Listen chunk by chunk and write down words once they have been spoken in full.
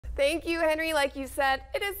Thank you, Henry. Like you said,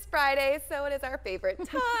 it is Friday, so it is our favorite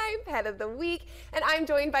time, pet of the week. And I'm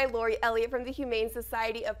joined by Lori Elliott from the Humane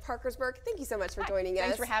Society of Parkersburg. Thank you so much for joining us.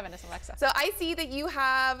 Thanks for having us, Alexa. So I see that you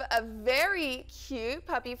have a very cute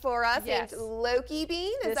puppy for us named Loki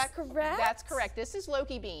Bean. Is that correct? That's correct. This is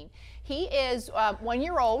Loki Bean. He is 1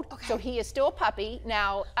 year old, so he is still a puppy.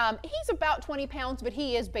 Now, he's about 20 pounds, but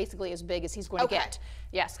he is basically as big as he's going to get.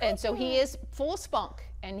 Yes, and so he is full of spunk,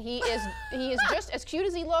 and he is just as cute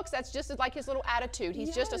as he looks. That's just like his little attitude.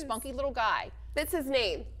 He's just a spunky little guy. That's his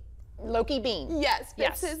name. Loki Bean. Yes,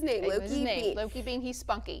 that's his name. Loki Bean. Loki Bean. He's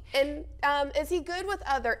spunky. And is he good with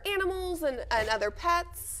other animals and other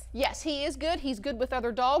pets? Yes, he is good. He's good with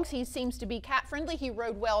other dogs. He seems to be cat friendly. He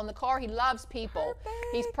rode well in the car. He loves people. Perfect.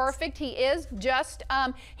 He's perfect. He is just,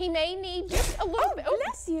 he may need just a little bit. Oh,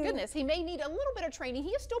 bless you. Goodness. He may need a little bit of training. He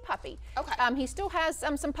is still puppy. Okay. He still has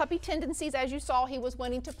some puppy tendencies. As you saw, he was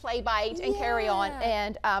wanting to play, bite, and carry on.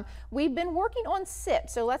 And we've been working on sit.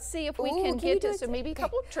 So let's see if we can get to, so maybe a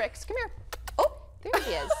couple of tricks. Come here. Oh, there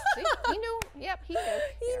he is. See, he knew. Yep, he knew.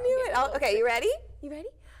 He knew it. Okay, you ready? You ready?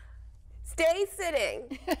 Stay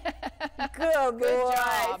sitting. Good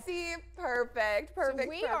job. See, perfect. So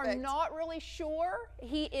we are not really sure.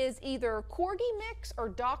 He is either Corgi mix or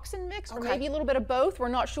Dachshund mix, or maybe a little bit of both. We're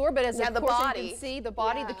not sure, but as of course you can see, the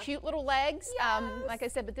body, the cute little legs. Like I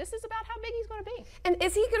said, but this is about how big he's going to be. And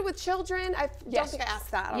is he good with children? I don't think I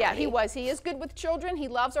asked that already. Yeah, he was. He is good with children. He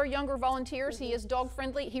loves our younger volunteers. He is dog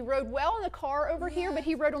friendly. He rode well in the car over here, but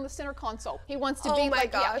he rode on the center console. He wants to be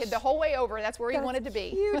like the whole way over. That's where he wanted to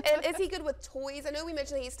be. Cute. And is he good with toys? I know we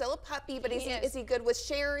mentioned that he's still a puppy, but is he good with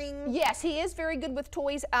sharing? Yes, he is very good with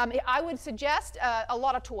toys. I would suggest a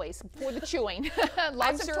lot of toys for the chewing.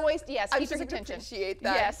 Lots of toys. Yes, I'm keep sure his attention. Appreciate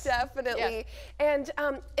that. Yes, definitely. Yes.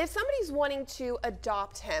 And if somebody's wanting to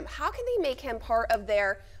adopt him, how can they make him part of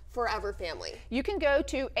their forever family? You can go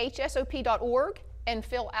to hsop.org and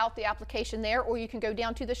fill out the application there, or you can go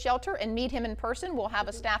down to the shelter and meet him in person. We'll have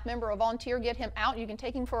a staff member, a volunteer, get him out. You can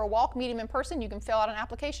take him for a walk, meet him in person. You can fill out an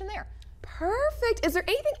application there. Perfect. Is there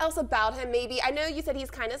anything else about him? Maybe I know you said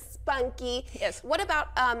he's kind of spunky. Yes. What about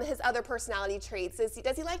his other personality traits?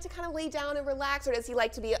 Does he like to kind of lay down and relax, or does he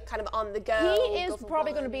like to be kind of on the go? He is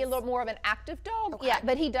probably going to be a little more of an active dog. Yeah,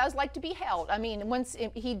 but he does like to be held. I mean,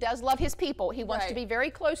 he does love his people. He wants to be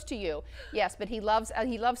very close to you. Yes, but he loves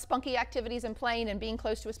spunky activities and playing and being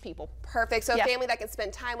close to his people. Perfect. So a family that can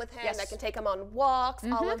spend time with him, that can take him on walks,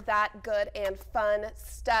 all of that good and fun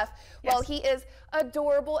stuff. Well, he is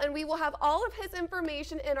adorable, and we will have all of his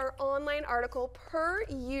information in our online article per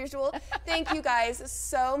usual. Thank you guys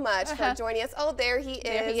so much for joining us. Oh, there he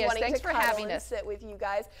is. Thanks for having us. Sit with you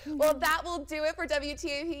guys. Well, that will do it for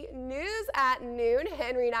WTAP News at noon.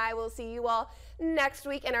 Henry and I will see you all next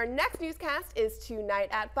week, and our next newscast is tonight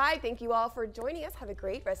at 5. Thank you all for joining us. Have a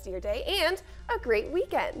great rest of your day and a great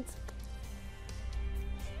weekend.